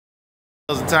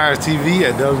Dubs and Tires TV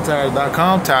at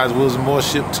dubsandtires.com. Tires, wheels, and more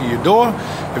shipped to your door.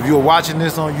 If you're watching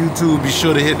this on YouTube, be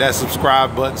sure to hit that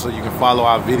subscribe button so you can follow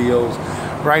our videos.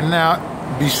 Right now,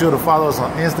 be sure to follow us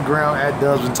on Instagram at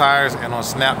Dubs and Tires and on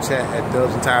Snapchat at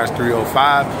Dubs and Tires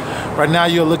 305. Right now,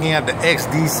 you're looking at the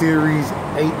XD Series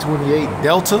 828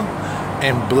 Delta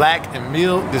in black and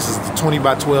milled. This is the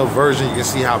 20x12 version. You can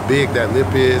see how big that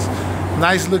lip is.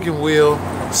 Nice looking wheel,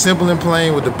 simple and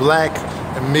plain with the black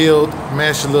and milled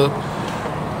mesh look.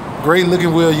 Great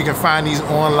looking wheel. You can find these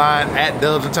online at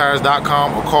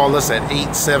dubsandtires.com or call us at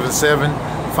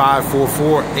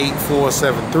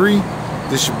 877-544-8473.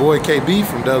 This your boy KB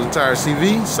from Dubs and Tires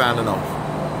TV signing off.